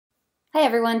Hi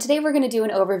everyone, today we're going to do an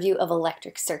overview of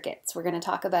electric circuits. We're going to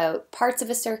talk about parts of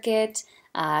a circuit,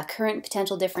 current,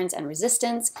 potential difference, and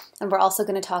resistance, and we're also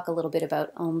going to talk a little bit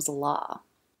about Ohm's law.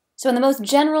 So in the most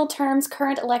general terms,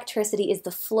 current electricity is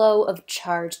the flow of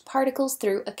charged particles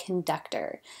through a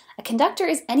conductor. A conductor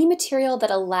is any material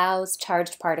that allows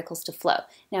charged particles to flow.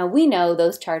 Now we know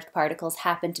those charged particles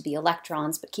happen to be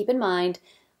electrons, but keep in mind,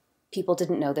 people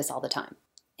didn't know this all the time.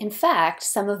 In fact,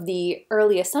 some of the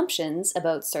early assumptions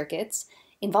about circuits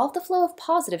involve the flow of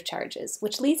positive charges,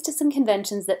 which leads to some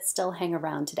conventions that still hang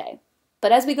around today.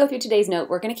 But as we go through today's note,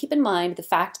 we're going to keep in mind the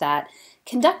fact that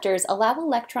conductors allow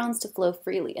electrons to flow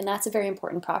freely, and that's a very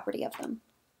important property of them.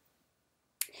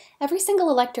 Every single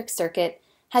electric circuit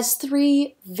has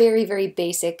three very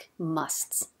basic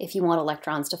musts if you want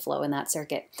electrons to flow in that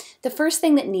circuit. The first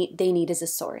thing that they need is a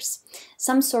source,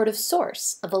 some sort of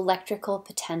source of electrical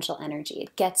potential energy.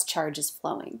 It gets charges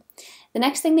flowing. The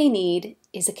next thing they need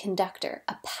is a conductor,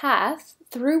 a path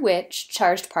through which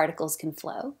charged particles can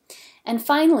flow. And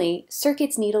finally,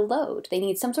 circuits need a load. They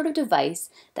need some sort of device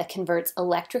that converts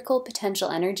electrical potential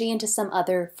energy into some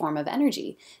other form of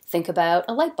energy. Think about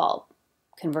a light bulb,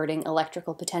 converting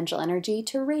electrical potential energy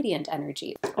to radiant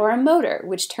energy, or a motor,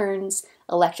 which turns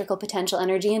electrical potential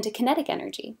energy into kinetic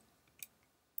energy.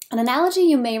 An analogy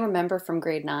you may remember from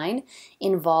grade 9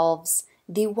 involves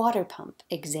the water pump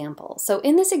example. So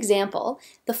in this example,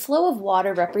 the flow of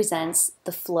water represents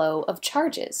the flow of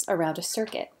charges around a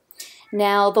circuit.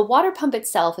 Now, the water pump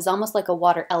itself is almost like a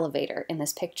water elevator in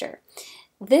this picture.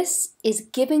 This is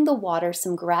giving the water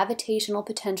some gravitational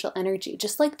potential energy,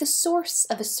 just like the source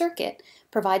of a circuit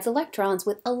provides electrons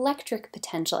with electric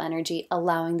potential energy,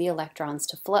 allowing the electrons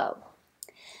to flow.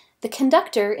 The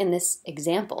conductor in this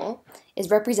example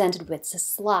is represented with a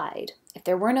slide. If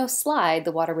there were no slide,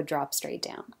 the water would drop straight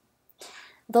down.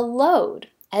 The load,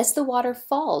 as the water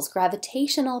falls,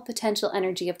 gravitational potential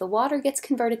energy of the water gets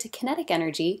converted to kinetic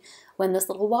energy when this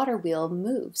little water wheel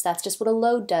moves. That's just what a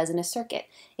load does in a circuit.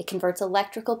 It converts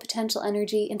electrical potential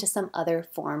energy into some other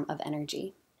form of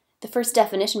energy. The first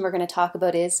definition we're going to talk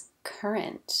about is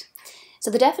current.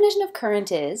 So the definition of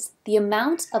current is the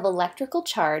amount of electrical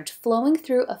charge flowing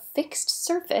through a fixed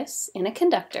surface in a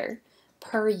conductor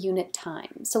per unit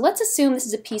time. So let's assume this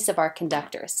is a piece of our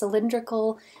conductor, a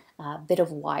cylindrical bit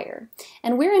of wire.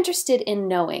 And we're interested in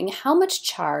knowing how much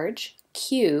charge,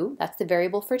 Q, that's the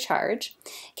variable for charge,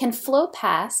 can flow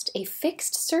past a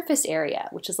fixed surface area,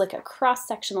 which is like a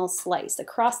cross-sectional slice, a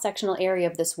cross-sectional area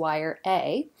of this wire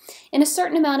A, in a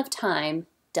certain amount of time,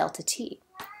 delta T.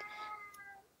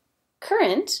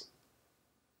 Current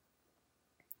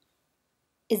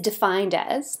is defined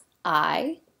as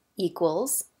I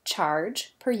equals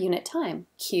charge per unit time,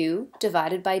 Q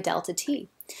divided by delta T.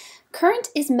 Current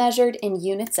is measured in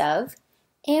units of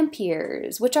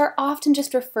amperes, which are often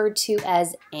just referred to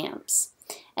as amps.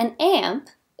 An amp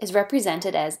is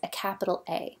represented as a capital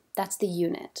A. That's the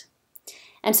unit.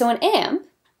 And so an amp,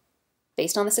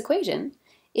 based on this equation,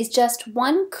 is just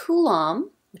 1 coulomb,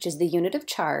 which is the unit of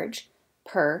charge,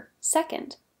 per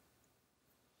second.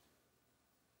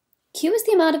 Q is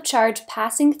the amount of charge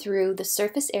passing through the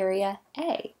surface area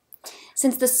A.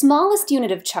 Since the smallest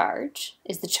unit of charge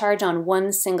is the charge on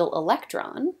one single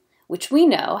electron, which we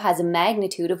know has a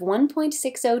magnitude of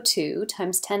 1.602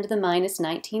 times 10 to the minus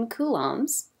 19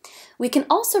 coulombs, we can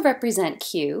also represent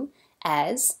Q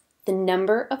as the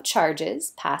number of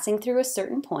charges passing through a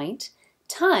certain point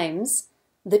times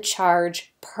the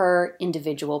charge per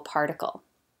individual particle.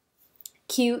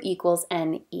 Q equals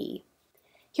NE.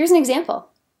 Here's an example.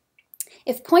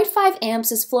 If 0.5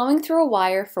 amps is flowing through a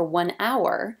wire for 1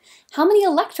 hour, how many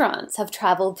electrons have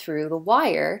traveled through the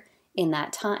wire in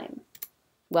that time?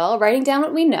 Well, writing down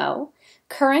what we know,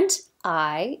 current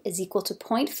I is equal to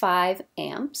 0.5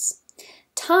 amps,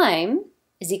 time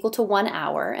is equal to 1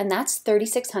 hour, and that's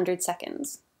 3,600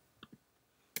 seconds.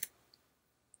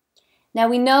 Now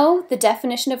we know the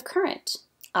definition of current.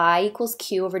 I equals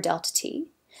Q over delta T.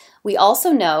 We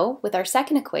also know, with our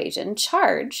second equation,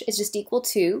 charge is just equal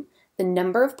to the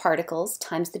number of particles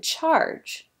times the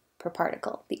charge per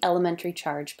particle, the elementary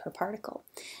charge per particle.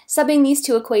 Subbing these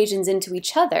two equations into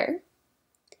each other,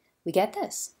 we get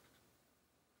this.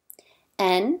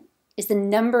 N is the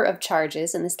number of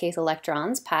charges, in this case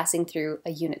electrons, passing through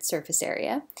a unit surface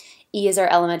area. E is our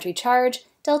elementary charge,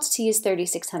 delta T is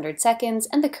 3,600 seconds,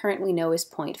 and the current we know is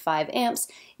 0.5 amps,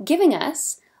 giving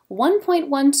us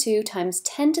 1.12 times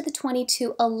 10 to the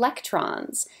 22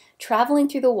 electrons traveling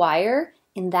through the wire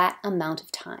in that amount of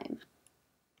time.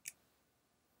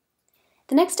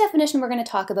 The next definition we're going to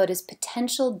talk about is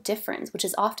potential difference, which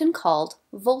is often called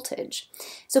voltage.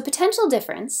 So potential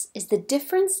difference is the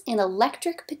difference in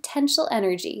electric potential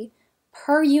energy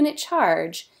per unit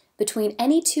charge between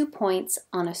any 2 points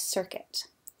on a circuit.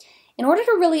 In order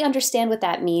to really understand what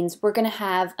that means, we're going to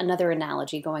have another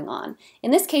analogy going on.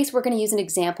 In this case, we're going to use an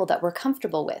example that we're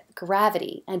comfortable with,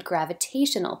 gravity and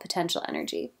gravitational potential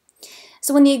energy.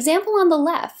 So in the example on the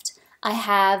left, I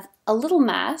have a little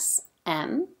mass,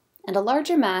 m, and a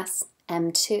larger mass,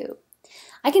 m2.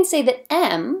 I can say that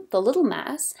m, the little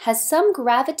mass, has some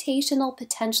gravitational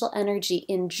potential energy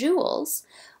in joules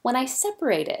when I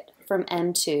separate it from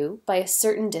m2 by a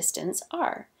certain distance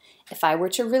r. If I were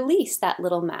to release that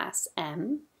little mass,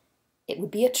 m, it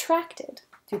would be attracted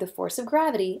through the force of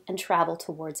gravity and travel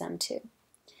towards m2.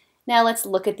 Now let's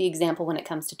look at the example when it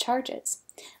comes to charges.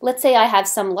 Let's say I have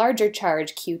some larger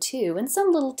charge, q2, and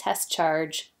some little test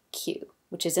charge, q,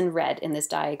 which is in red in this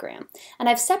diagram, and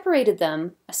I've separated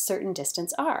them a certain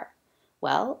distance r.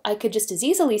 Well, I could just as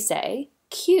easily say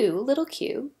q, little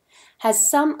q, has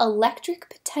some electric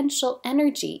potential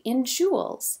energy in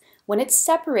joules when it's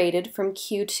separated from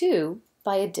q2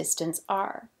 by a distance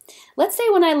r. Let's say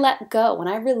when I let go, when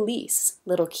I release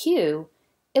little q,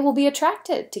 it will be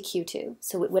attracted to q2,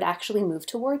 so it would actually move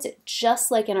towards it,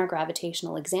 just like in our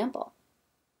gravitational example.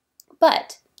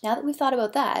 But now that we've thought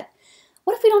about that,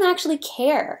 what if we don't actually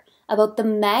care about the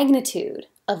magnitude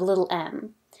of little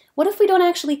m? What if we don't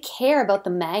actually care about the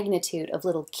magnitude of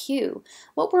little q?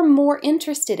 What we're more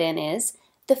interested in is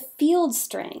the field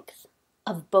strength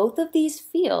of both of these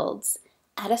fields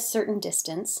at a certain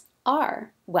distance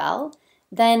r. Well,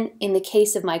 then in the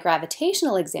case of my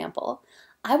gravitational example,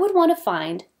 I would want to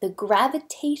find the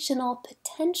gravitational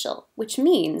potential, which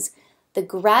means the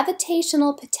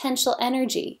gravitational potential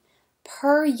energy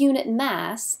per unit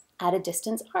mass at a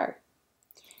distance r.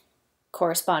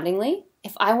 Correspondingly,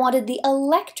 if I wanted the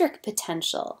electric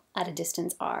potential at a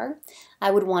distance r, I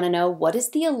would want to know what is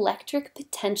the electric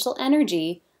potential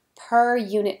energy per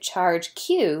unit charge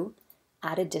q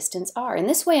at a distance r. In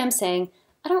this way, I'm saying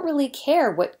I don't really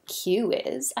care what q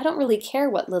is. I don't really care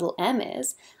what little m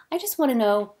is. I just want to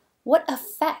know what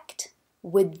effect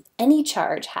would any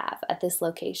charge have at this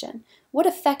location? What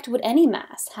effect would any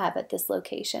mass have at this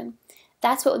location?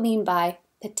 That's what we mean by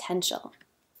potential.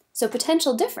 So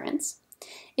potential difference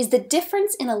is the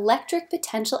difference in electric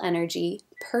potential energy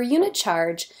per unit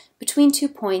charge between 2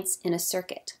 points in a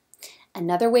circuit.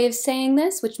 Another way of saying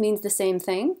this, which means the same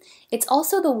thing, it's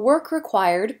also the work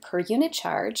required per unit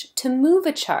charge to move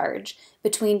a charge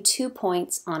between 2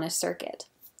 points on a circuit.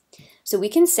 So we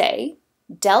can say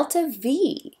delta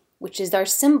V, which is our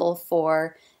symbol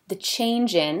for the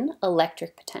change in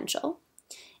electric potential,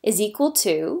 is equal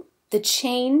to the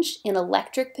change in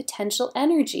electric potential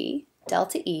energy,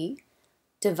 delta E,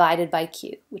 divided by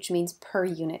Q, which means per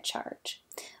unit charge.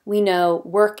 We know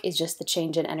work is just the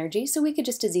change in energy, so we could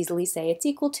just as easily say it's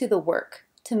equal to the work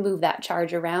to move that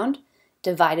charge around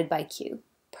divided by Q,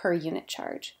 per unit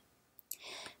charge.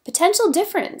 Potential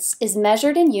difference is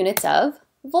measured in units of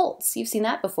volts. You've seen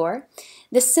that before.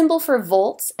 The symbol for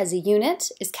volts as a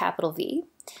unit is capital V.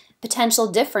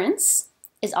 Potential difference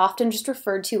is often just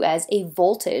referred to as a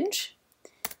voltage,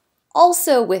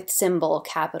 also with symbol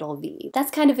capital V.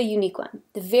 That's kind of a unique one.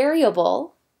 The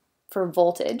variable for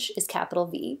voltage is capital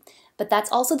V, but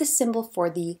that's also the symbol for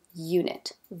the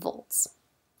unit, volts.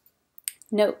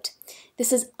 Note,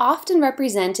 this is often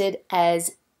represented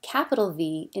as capital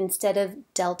V instead of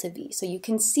delta V. So you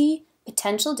can see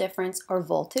potential difference or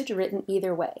voltage written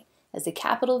either way, as a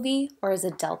capital V or as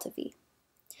a delta V.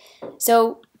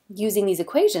 So using these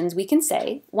equations, we can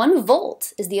say 1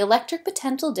 volt is the electric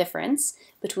potential difference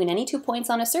between any 2 points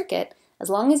on a circuit as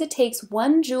long as it takes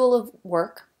 1 joule of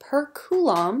work per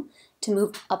coulomb to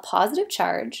move a positive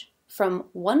charge from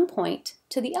one point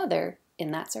to the other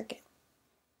in that circuit.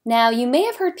 Now, you may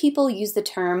have heard people use the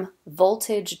term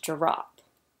voltage drop.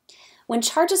 When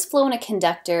charges flow in a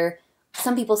conductor,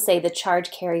 some people say the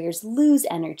charge carriers lose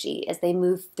energy as they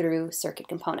move through circuit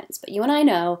components. But you and I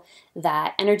know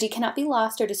that energy cannot be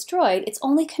lost or destroyed. It's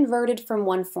only converted from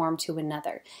one form to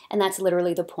another. And that's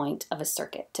literally the point of a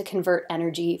circuit, to convert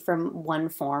energy from one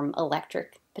form,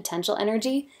 electric potential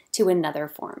energy, to another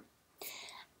form.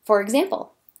 For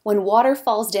example, when water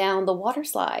falls down the water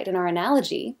slide in our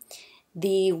analogy,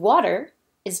 the water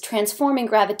is transforming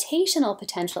gravitational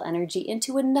potential energy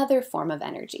into another form of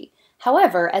energy.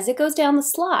 However, as it goes down the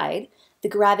slide, the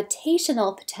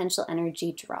gravitational potential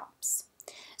energy drops.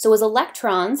 So as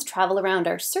electrons travel around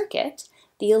our circuit,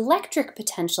 the electric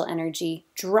potential energy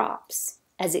drops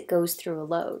as it goes through a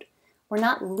load. We're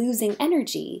not losing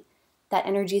energy. That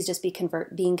energy is just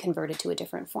being converted to a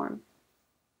different form.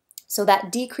 So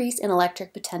that decrease in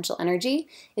electric potential energy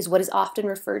is what is often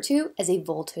referred to as a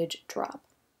voltage drop.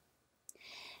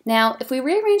 Now, if we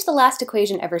rearrange the last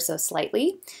equation ever so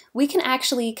slightly, we can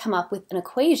actually come up with an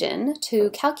equation to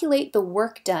calculate the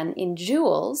work done in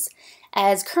joules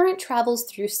as current travels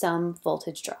through some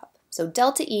voltage drop. So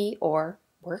delta E, or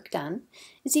work done,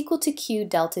 is equal to Q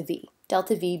delta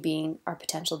V being our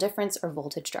potential difference or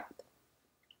voltage drop.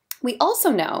 We also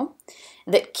know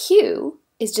that Q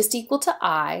is just equal to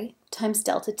I times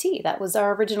delta T. That was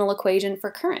our original equation for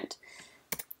current.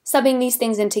 Subbing these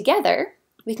things in together,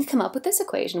 we can come up with this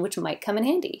equation, which might come in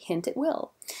handy. Hint, it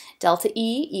will. Delta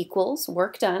E equals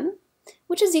work done,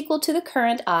 which is equal to the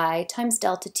current I times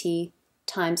delta T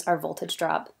times our voltage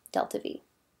drop, delta V.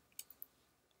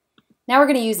 Now we're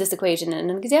going to use this equation in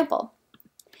an example.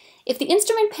 If the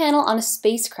instrument panel on a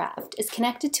spacecraft is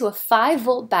connected to a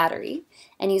 5-volt battery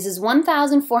and uses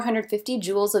 1,450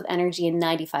 joules of energy in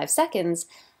 95 seconds,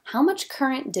 how much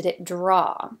current did it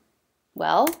draw?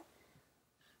 Well,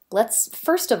 let's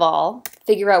first of all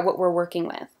figure out what we're working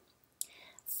with.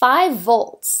 5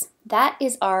 volts, that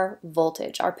is our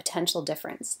voltage, our potential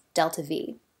difference, delta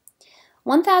V.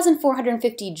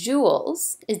 1,450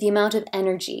 joules is the amount of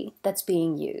energy that's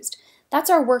being used.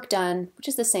 That's our work done, which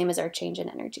is the same as our change in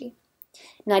energy.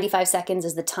 95 seconds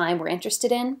is the time we're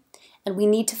interested in, and we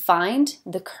need to find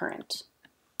the current.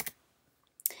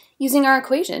 Using our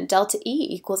equation, delta E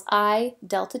equals I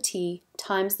delta T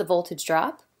times the voltage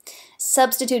drop,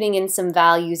 substituting in some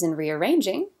values and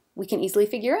rearranging, we can easily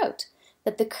figure out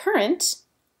that the current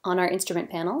on our instrument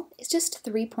panel is just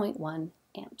 3.1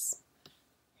 amps.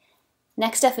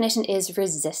 Next definition is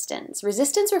resistance.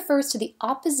 Resistance refers to the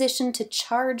opposition to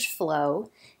charge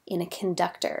flow in a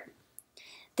conductor.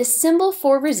 The symbol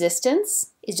for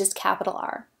resistance is just capital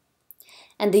R.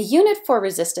 And the unit for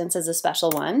resistance is a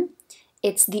special one.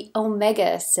 It's the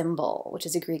omega symbol, which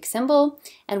is a Greek symbol,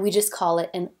 and we just call it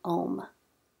an ohm.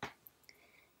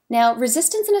 Now,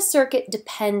 resistance in a circuit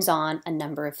depends on a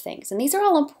number of things, and these are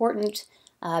all important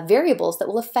variables that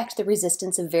will affect the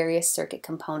resistance of various circuit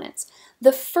components.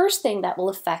 The first thing that will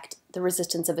affect the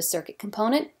resistance of a circuit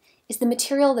component is the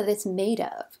material that it's made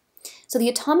of. So the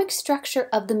atomic structure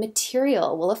of the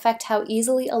material will affect how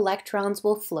easily electrons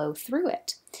will flow through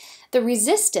it. The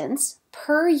resistance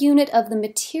per unit of the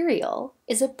material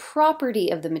is a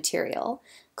property of the material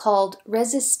called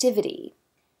resistivity.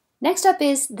 Next up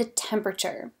is the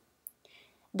temperature.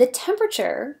 The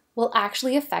temperature will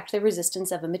actually affect the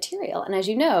resistance of a material. And as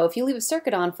you know, if you leave a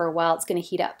circuit on for a while, it's going to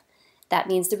heat up. That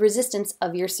means the resistance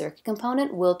of your circuit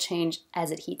component will change as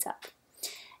it heats up.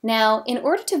 Now, in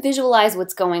order to visualize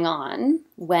what's going on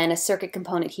when a circuit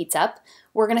component heats up,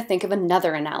 we're going to think of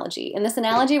another analogy. In this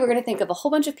analogy, we're going to think of a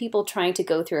whole bunch of people trying to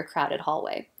go through a crowded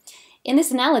hallway. In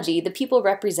this analogy, the people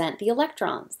represent the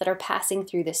electrons that are passing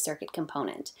through this circuit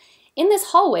component. In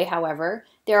this hallway, however,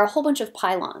 there are a whole bunch of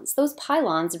pylons. Those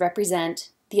pylons represent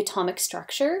the atomic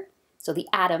structure, so the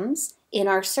atoms, in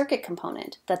our circuit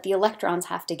component that the electrons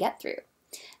have to get through.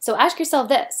 So ask yourself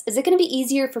this, is it going to be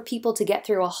easier for people to get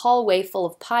through a hallway full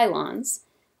of pylons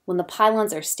when the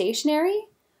pylons are stationary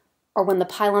or when the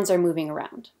pylons are moving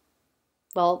around?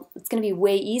 Well, it's going to be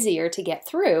way easier to get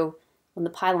through when the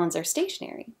pylons are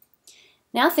stationary.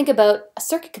 Now think about a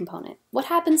circuit component. What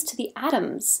happens to the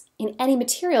atoms in any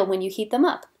material when you heat them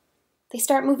up? They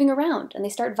start moving around and they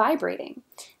start vibrating.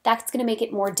 That's going to make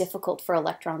it more difficult for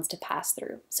electrons to pass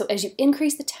through. So as you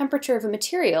increase the temperature of a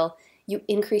material, you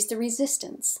increase the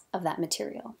resistance of that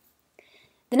material.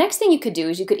 The next thing you could do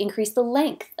is you could increase the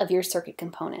length of your circuit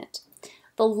component.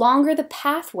 The longer the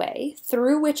pathway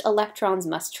through which electrons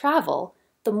must travel,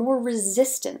 the more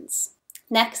resistance.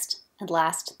 Next and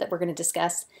last that we're going to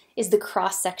discuss is the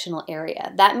cross-sectional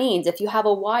area. That means if you have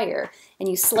a wire and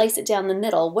you slice it down the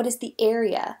middle, what is the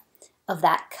area of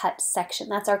that cut section?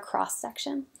 That's our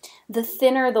cross-section. The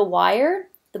thinner the wire,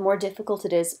 the more difficult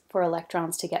it is for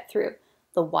electrons to get through.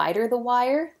 The wider the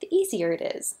wire, the easier it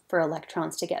is for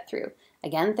electrons to get through.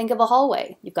 Again, think of a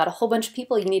hallway. You've got a whole bunch of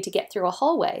people you need to get through a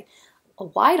hallway. A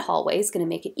wide hallway is going to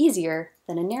make it easier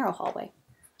than a narrow hallway.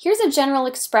 Here's a general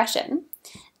expression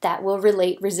that will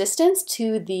relate resistance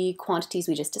to the quantities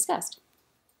we just discussed.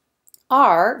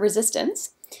 R,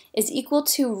 resistance, is equal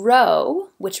to rho,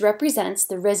 which represents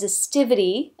the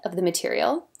resistivity of the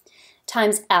material,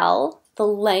 times L, the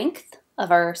length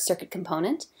of our circuit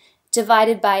component,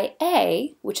 divided by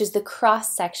A, which is the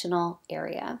cross-sectional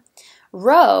area.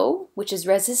 Rho, which is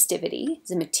resistivity,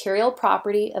 is a material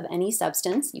property of any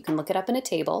substance, you can look it up in a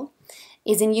table,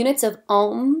 is in units of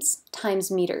ohms times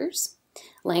meters.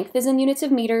 Length is in units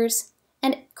of meters,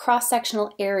 and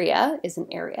cross-sectional area is an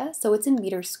area, so it's in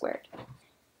meters squared.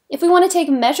 If we want to take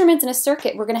measurements in a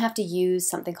circuit, we're going to have to use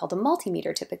something called a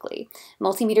multimeter typically.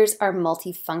 Multimeters are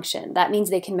multifunction. That means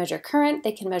they can measure current,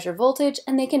 they can measure voltage,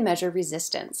 and they can measure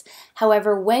resistance.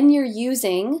 However, when you're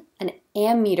using an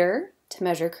ammeter to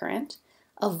measure current,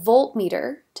 a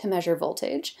voltmeter to measure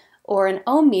voltage, or an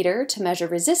ohm meter to measure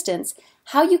resistance,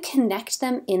 how you connect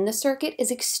them in the circuit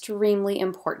is extremely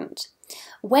important.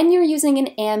 When you're using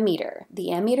an ammeter, the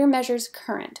ammeter measures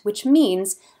current, which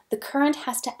means the current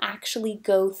has to actually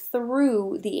go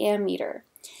through the ammeter.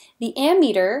 The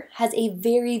ammeter has a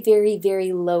very, very,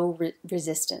 very low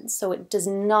resistance, so it does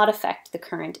not affect the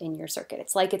current in your circuit.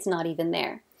 It's like it's not even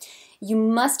there. You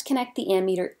must connect the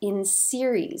ammeter in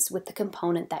series with the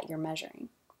component that you're measuring.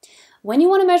 When you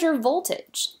want to measure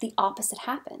voltage, the opposite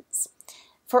happens.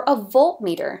 For a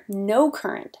voltmeter, no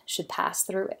current should pass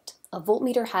through it. A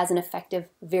voltmeter has an effective,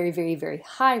 very, very, very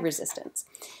high resistance.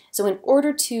 So in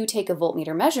order to take a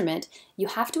voltmeter measurement, you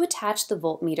have to attach the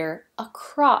voltmeter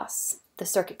across the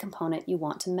circuit component you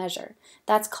want to measure.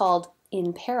 That's called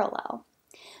in parallel.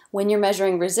 When you're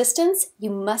measuring resistance, you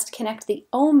must connect the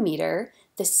ohm meter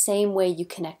the same way you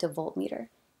connect a voltmeter,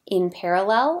 in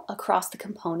parallel across the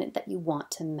component that you want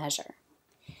to measure.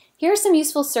 Here are some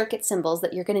useful circuit symbols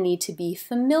that you're going to need to be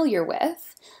familiar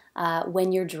with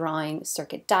when you're drawing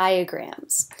circuit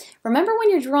diagrams. Remember,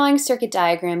 when you're drawing circuit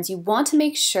diagrams, you want to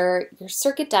make sure your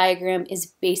circuit diagram is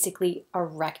basically a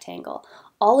rectangle.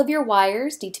 All of your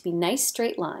wires need to be nice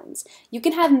straight lines. You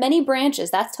can have many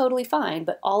branches, that's totally fine,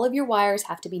 but all of your wires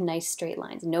have to be nice straight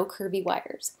lines, no curvy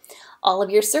wires. All of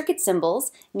your circuit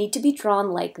symbols need to be drawn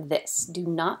like this. Do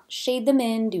not shade them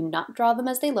in, do not draw them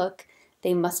as they look.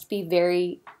 They must be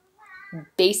very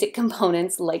basic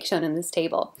components like shown in this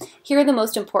table. Here are the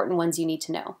most important ones you need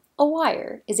to know. A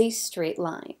wire is a straight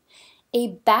line.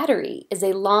 A battery is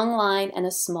a long line and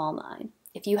a small line.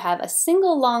 If you have a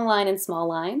single long line and small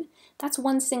line, that's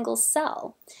one single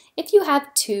cell. If you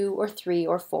have 2 or 3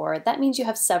 or 4, that means you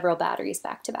have several batteries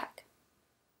back to back.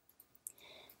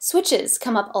 Switches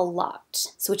come up a lot.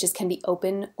 Switches can be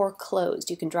open or closed.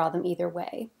 You can draw them either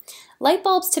way. Light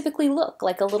bulbs typically look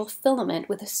like a little filament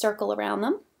with a circle around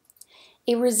them.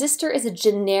 A resistor is a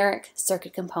generic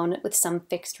circuit component with some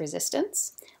fixed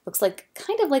resistance. Looks like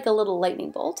kind of like a little lightning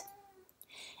bolt.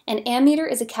 An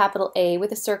ammeter is a capital A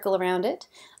with a circle around it.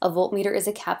 A voltmeter is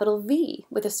a capital V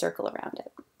with a circle around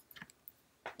it.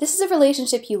 This is a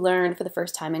relationship you learned for the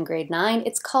first time in grade 9.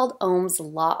 It's called Ohm's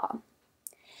law.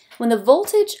 When the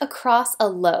voltage across a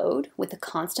load with a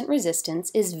constant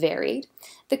resistance is varied,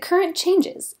 the current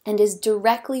changes and is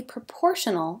directly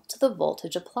proportional to the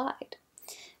voltage applied.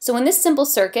 So in this simple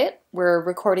circuit, we're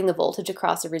recording the voltage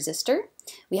across a resistor.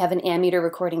 We have an ammeter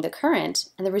recording the current,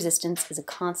 and the resistance is a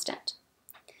constant.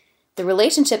 The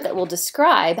relationship that will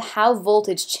describe how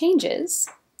voltage changes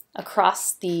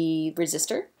across the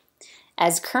resistor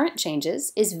as current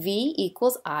changes is V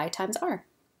equals I times R.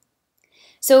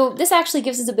 So this actually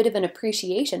gives us a bit of an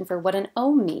appreciation for what an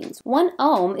ohm means. 1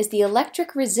 ohm is the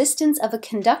electric resistance of a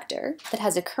conductor that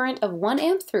has a current of 1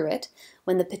 amp through it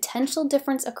when the potential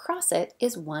difference across it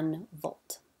is 1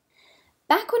 volt.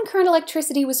 Back when current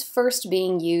electricity was first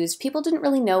being used, people didn't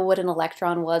really know what an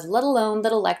electron was, let alone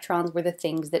that electrons were the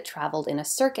things that traveled in a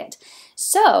circuit.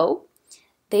 So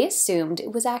they assumed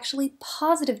it was actually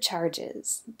positive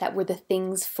charges that were the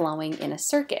things flowing in a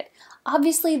circuit.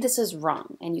 Obviously, this is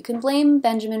wrong, and you can blame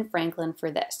Benjamin Franklin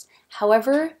for this.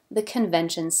 However, the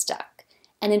convention stuck.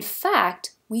 And in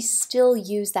fact, we still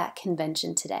use that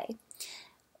convention today.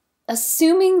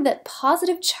 Assuming that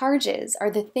positive charges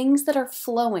are the things that are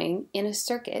flowing in a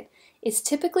circuit is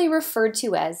typically referred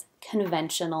to as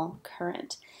conventional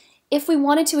current. If we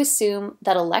wanted to assume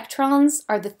that electrons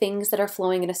are the things that are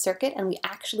flowing in a circuit and we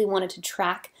actually wanted to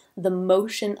track the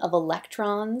motion of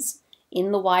electrons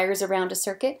in the wires around a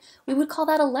circuit, we would call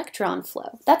that electron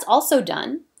flow. That's also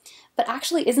done, but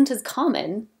actually isn't as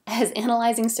common as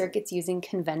analyzing circuits using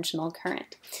conventional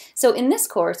current. So in this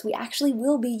course, we actually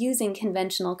will be using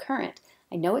conventional current.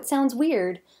 I know it sounds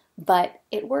weird, but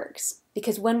it works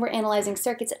because when we're analyzing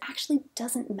circuits, it actually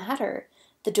doesn't matter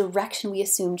the direction we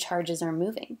assume charges are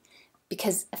moving,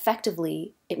 because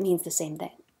effectively it means the same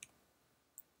thing.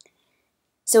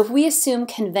 So if we assume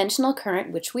conventional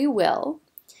current, which we will,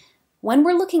 when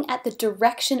we're looking at the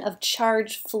direction of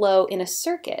charge flow in a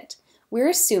circuit, we're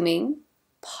assuming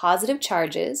positive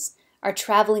charges are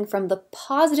traveling from the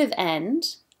positive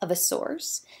end of a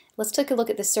source. Let's take a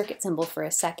look at the circuit symbol for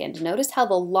a second. Notice how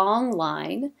the long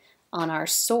line on our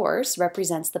source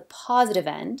represents the positive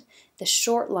end. The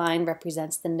short line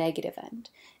represents the negative end.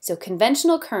 So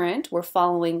conventional current, we're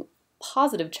following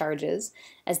positive charges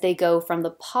as they go from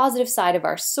the positive side of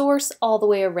our source all the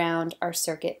way around our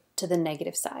circuit to the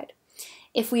negative side.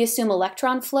 If we assume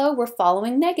electron flow, we're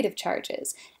following negative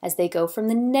charges as they go from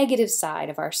the negative side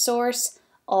of our source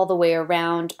all the way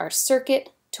around our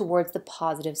circuit towards the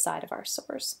positive side of our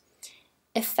source.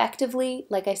 Effectively,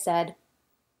 like I said,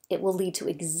 it will lead to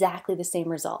exactly the same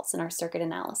results in our circuit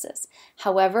analysis.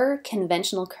 However,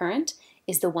 conventional current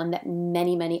is the one that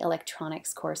many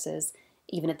electronics courses,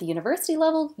 even at the university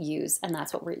level, use, and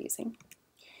that's what we're using.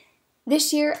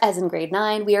 This year, as in grade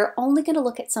 9, we are only going to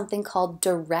look at something called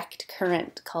direct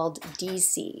current, called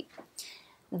DC.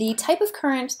 The type of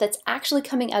current that's actually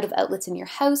coming out of outlets in your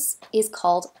house is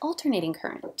called alternating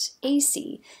current,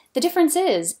 AC. The difference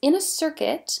is, in a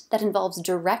circuit that involves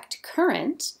direct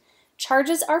current,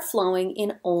 charges are flowing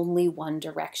in only one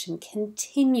direction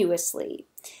continuously.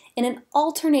 In an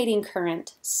alternating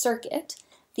current circuit,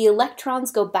 the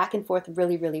electrons go back and forth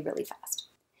really fast.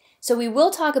 So we will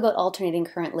talk about alternating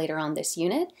current later on this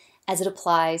unit as it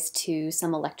applies to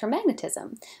some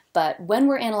electromagnetism. But when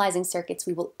we're analyzing circuits,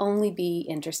 we will only be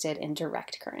interested in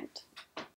direct current.